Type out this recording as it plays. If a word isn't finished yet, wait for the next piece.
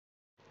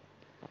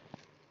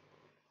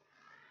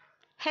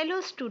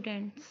Hello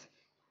students,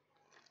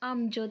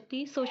 I'm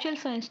Jyoti, social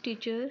science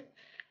teacher,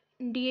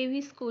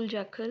 DAV School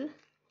Jakhal.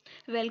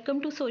 Welcome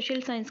to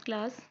social science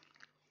class.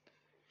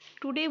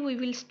 Today we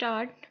will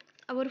start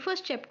our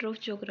first chapter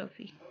of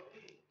geography.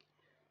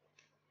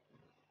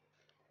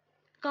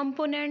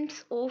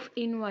 Components of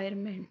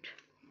environment.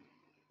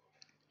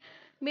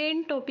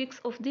 Main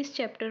topics of this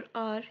chapter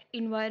are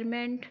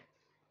environment,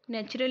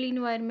 natural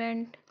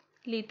environment,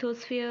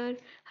 lithosphere,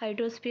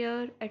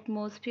 hydrosphere,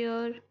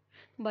 atmosphere,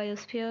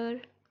 biosphere,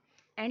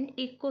 and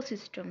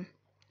ecosystem.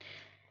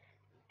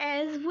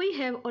 As we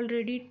have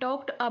already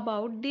talked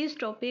about these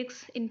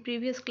topics in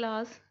previous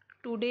class,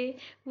 today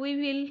we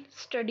will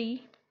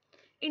study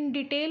in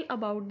detail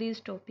about these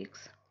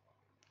topics.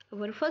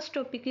 Our first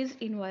topic is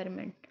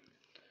environment.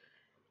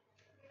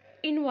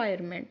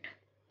 Environment.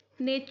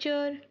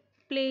 Nature,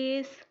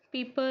 place,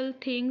 people,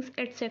 things,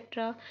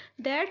 etc.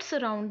 that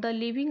surround the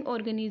living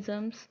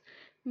organisms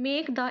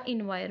make the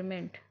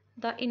environment.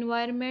 The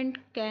environment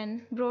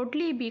can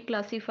broadly be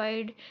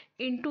classified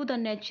into the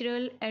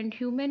natural and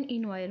human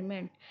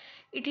environment.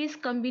 It is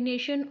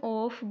combination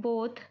of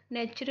both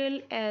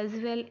natural as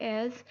well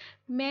as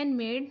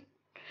man-made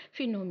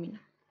phenomena.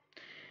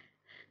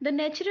 The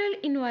natural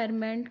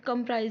environment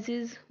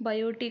comprises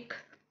biotic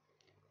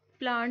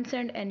plants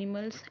and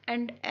animals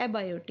and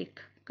abiotic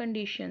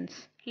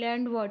conditions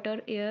land,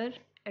 water, air,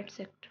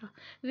 etc.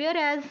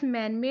 Whereas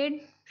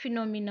man-made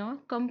phenomena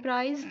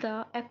comprise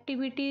the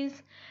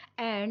activities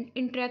and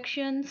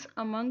interactions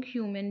among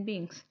human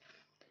beings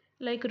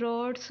like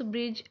roads,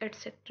 bridge,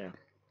 etc.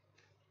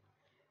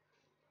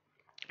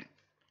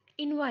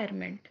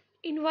 Environment.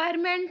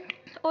 Environment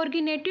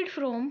originated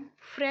from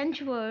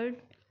French word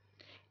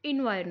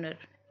environneur.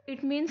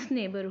 It means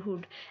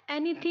neighborhood.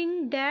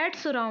 Anything that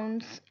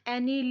surrounds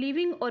any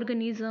living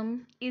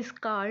organism is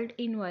called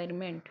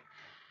environment.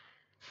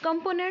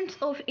 Components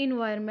of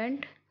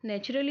environment: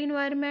 natural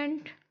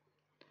environment,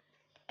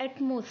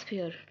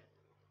 atmosphere,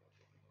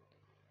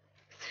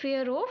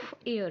 sphere of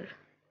air,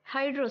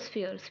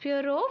 hydrosphere,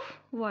 sphere of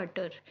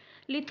water,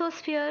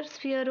 lithosphere,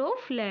 sphere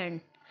of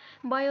land,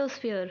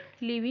 biosphere,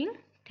 living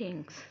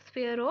things,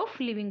 sphere of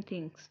living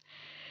things.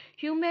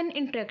 Human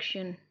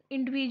interaction: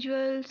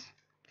 individuals,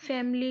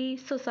 family,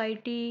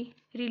 society,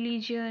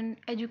 religion,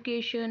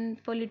 education,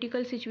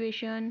 political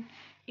situation,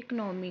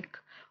 economic.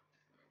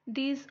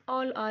 These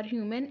all are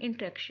human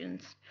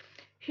interactions.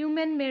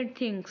 Human made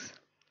things: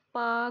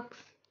 parks,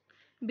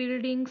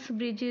 buildings,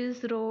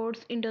 bridges,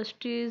 roads,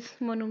 industries,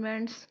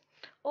 monuments.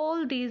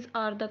 All these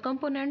are the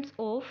components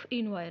of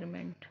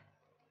environment.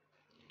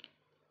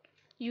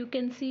 You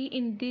can see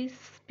in this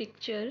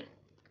picture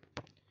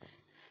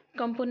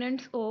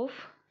components of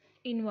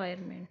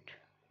environment.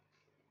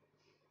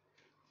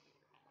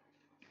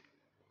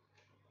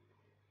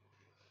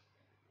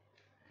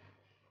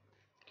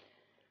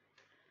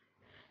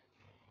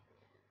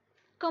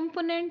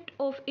 Component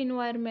of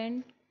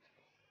environment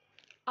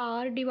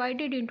are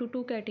divided into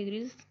two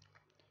categories: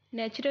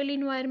 natural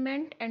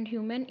environment and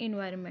human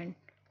environment.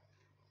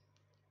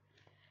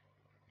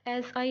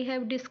 As I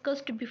have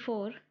discussed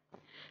before,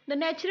 the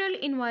natural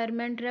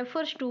environment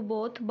refers to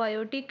both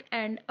biotic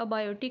and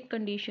abiotic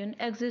conditions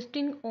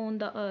existing on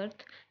the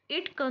earth.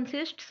 It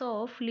consists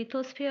of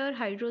lithosphere,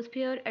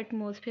 hydrosphere,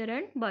 atmosphere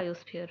and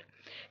biosphere.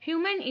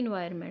 Human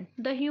environment.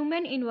 The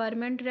human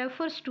environment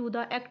refers to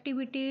the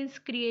activities,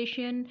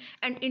 creation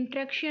and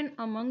interaction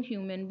among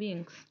human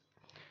beings.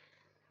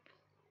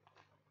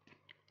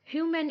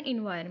 Human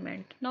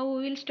environment. Now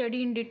we will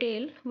study in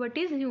detail what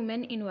is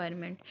human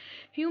environment.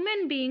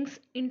 Human beings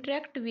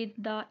interact with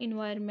the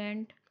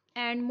environment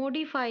and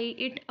modify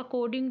it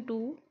according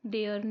to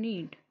their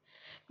need.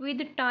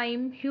 With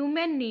time,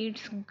 human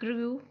needs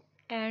grew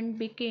and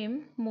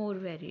became more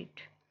varied.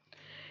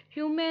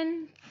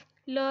 Humans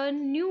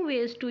learn new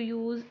ways to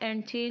use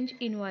and change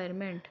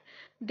environment.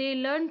 They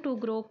learn to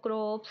grow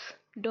crops,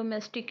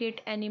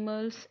 domesticate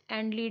animals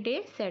and lead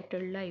a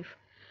settled life.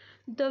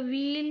 The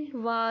wheel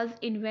was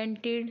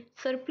invented,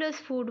 surplus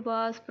food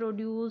was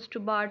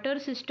produced, barter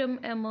system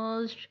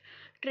emerged,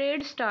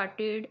 trade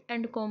started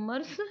and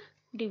commerce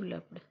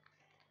developed.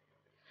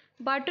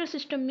 Barter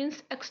system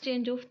means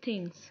exchange of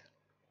things.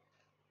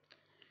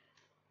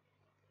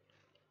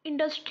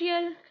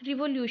 Industrial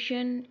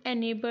revolution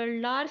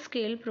enabled large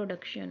scale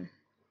production.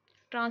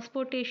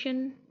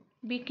 Transportation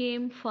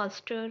became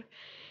faster.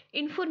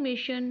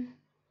 Information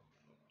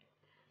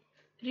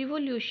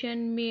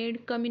revolution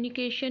made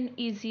communication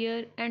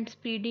easier and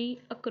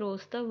speedy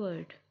across the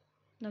world.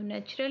 Now,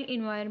 natural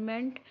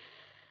environment: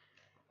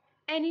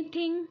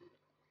 anything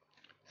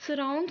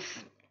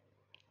surrounds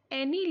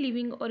any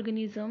living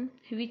organism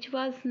which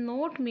was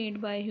not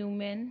made by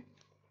human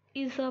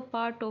is a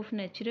part of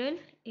natural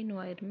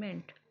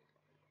environment.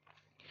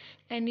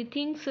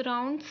 Anything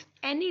surrounds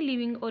any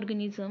living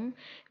organism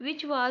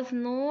which was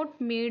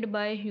not made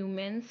by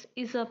humans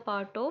is a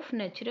part of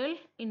natural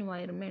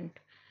environment.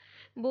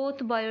 Both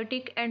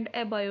biotic and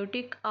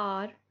abiotic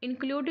are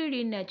included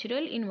in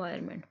natural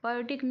environment.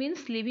 Biotic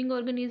means living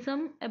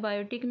organism,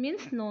 abiotic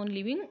means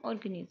non-living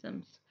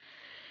organisms.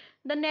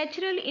 The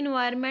natural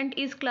environment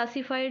is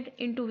classified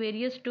into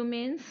various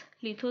domains: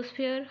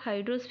 lithosphere,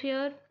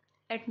 hydrosphere,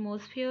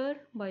 atmosphere,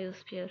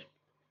 biosphere.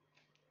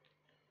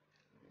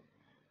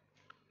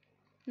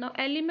 Now,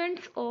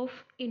 elements of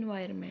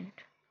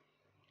environment: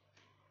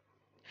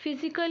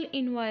 physical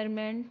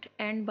environment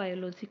and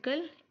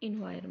biological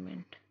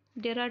environment.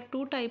 There are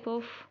two types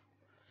of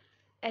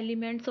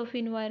elements of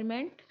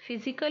environment: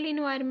 physical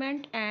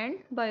environment and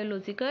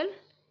biological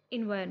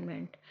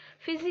environment.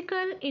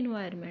 Physical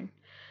environment: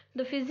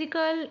 the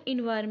physical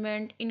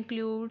environment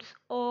includes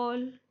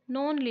all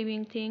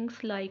non-living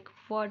things like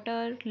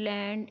water,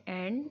 land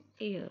and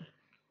air.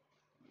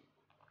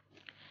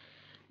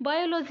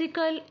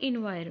 Biological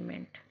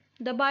environment: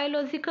 the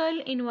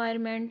biological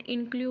environment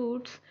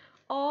includes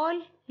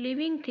all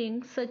living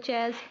things such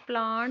as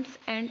plants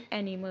and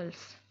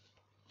animals.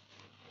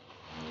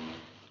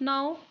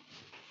 Now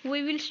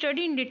we will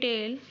study in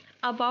detail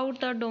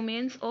about the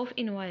domains of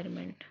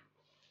environment.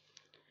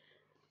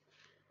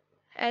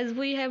 As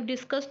we have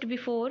discussed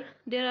before,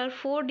 there are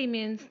four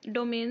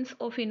domains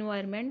of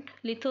environment: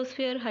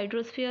 lithosphere,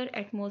 hydrosphere,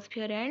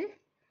 atmosphere and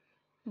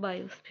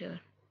biosphere.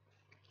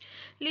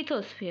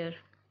 Lithosphere.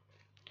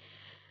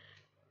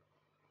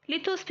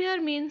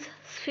 Lithosphere means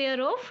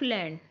sphere of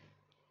land.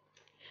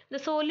 The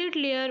solid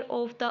layer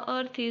of the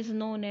earth is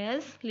known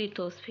as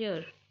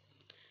lithosphere.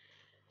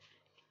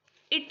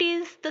 It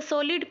is the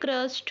solid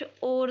crust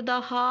or the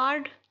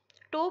hard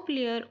top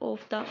layer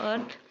of the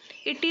earth.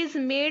 It is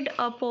made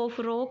up of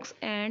rocks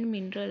and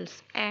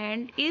minerals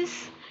and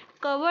is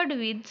covered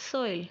with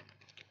soil.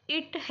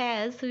 It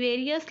has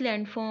various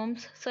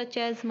landforms such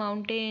as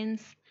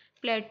mountains,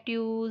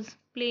 plateaus,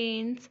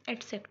 plains,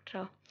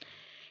 etc.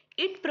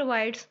 It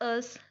provides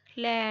us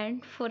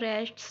land,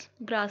 forests,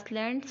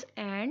 grasslands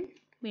and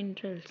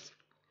minerals.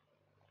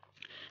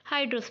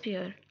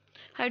 Hydrosphere.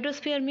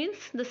 Hydrosphere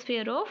means the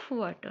sphere of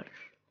water.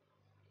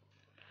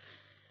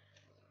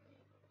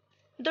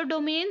 The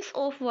domains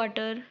of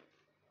water.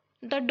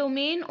 The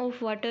domain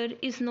of water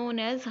is known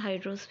as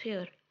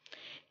hydrosphere.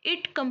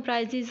 It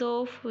comprises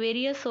of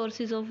various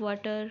sources of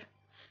water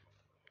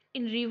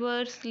in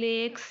rivers,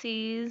 lakes,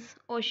 seas,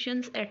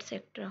 oceans,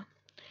 etc.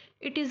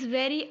 It is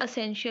very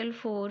essential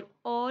for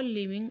all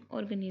living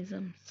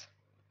organisms.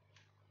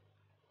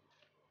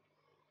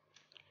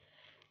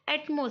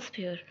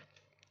 Atmosphere.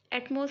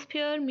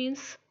 Atmosphere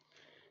means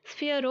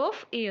sphere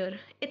of air,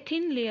 a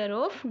thin layer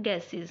of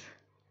gases.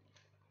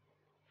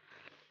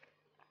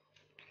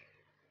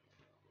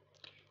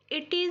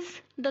 It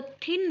is the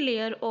thin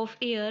layer of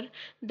air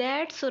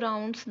that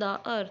surrounds the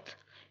earth.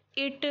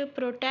 It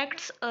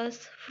protects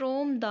us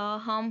from the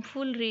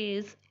harmful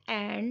rays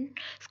and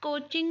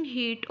scorching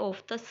heat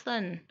of the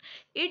sun.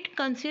 It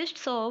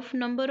consists of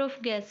number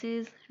of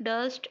gases,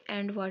 dust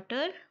and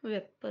water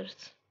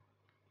vapors.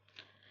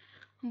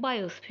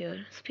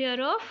 Biosphere,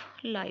 sphere of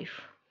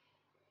life.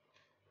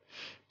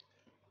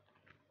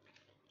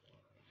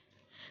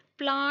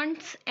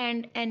 Plants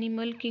and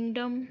animal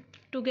kingdom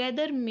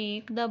together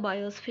make the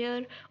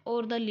biosphere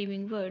or the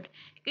living world.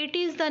 It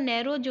is the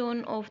narrow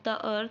zone of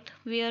the earth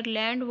where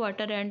land,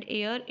 water and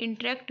air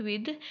interact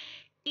with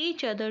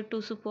each other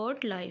to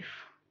support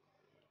life.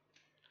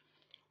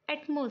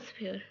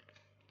 Atmosphere.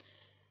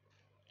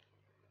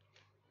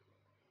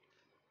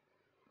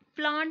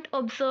 Plants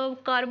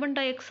absorb carbon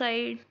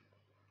dioxide,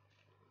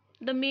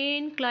 the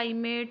main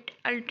climate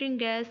altering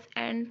gas,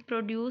 and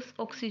produce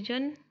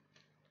oxygen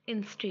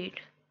instead.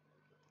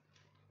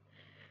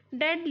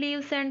 Dead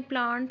leaves and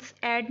plants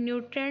add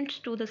nutrients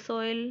to the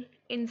soil.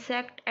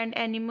 Insects and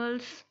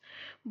animals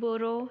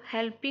burrow,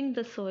 helping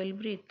the soil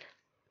breathe.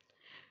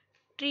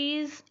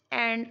 Trees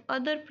and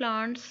other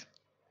plants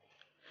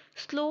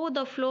slow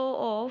the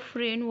flow of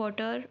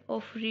rainwater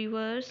of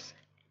rivers,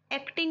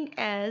 acting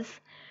as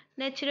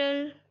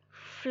natural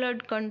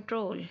flood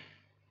control.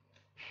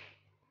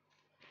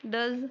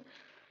 Thus,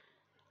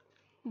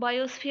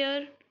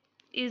 biosphere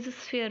is a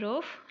sphere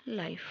of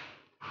life.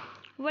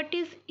 What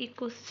is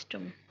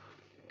ecosystem?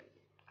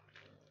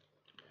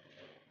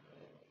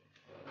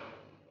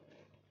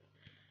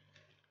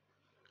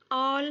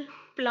 All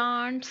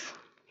plants,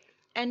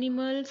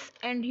 animals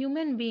and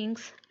human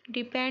beings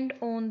depend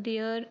on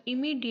their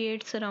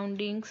immediate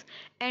surroundings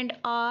and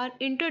are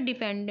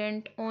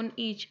interdependent on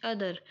each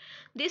other.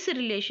 This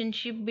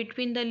relationship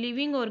between the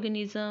living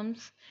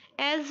organisms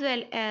as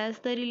well as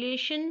the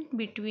relation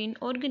between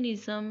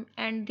organism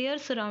and their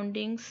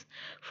surroundings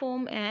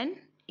form an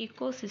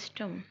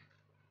ecosystem.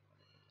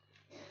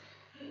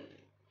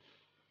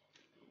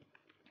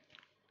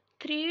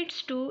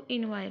 Threats to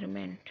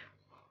environment.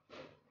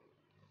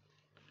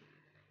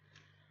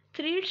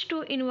 Threats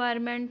to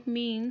environment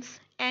means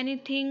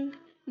anything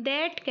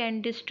that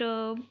can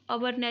disturb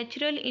our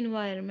natural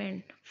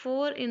environment.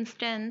 For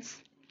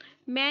instance,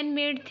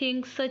 man-made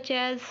things such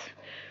as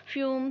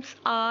fumes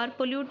are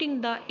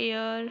polluting the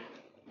air,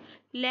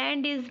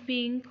 land is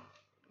being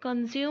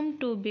consumed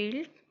to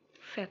build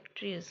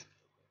factories.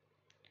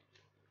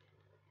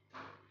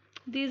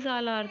 These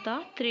all are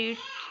the threats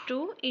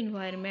to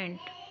environment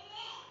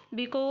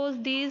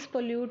because these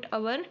pollute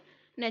our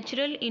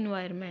natural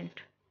environment.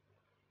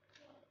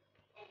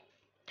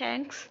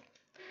 Thanks.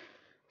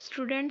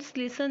 Students,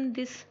 listen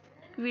this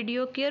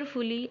video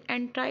carefully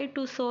and try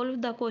to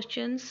solve the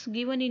questions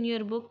given in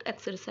your book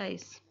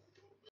exercise.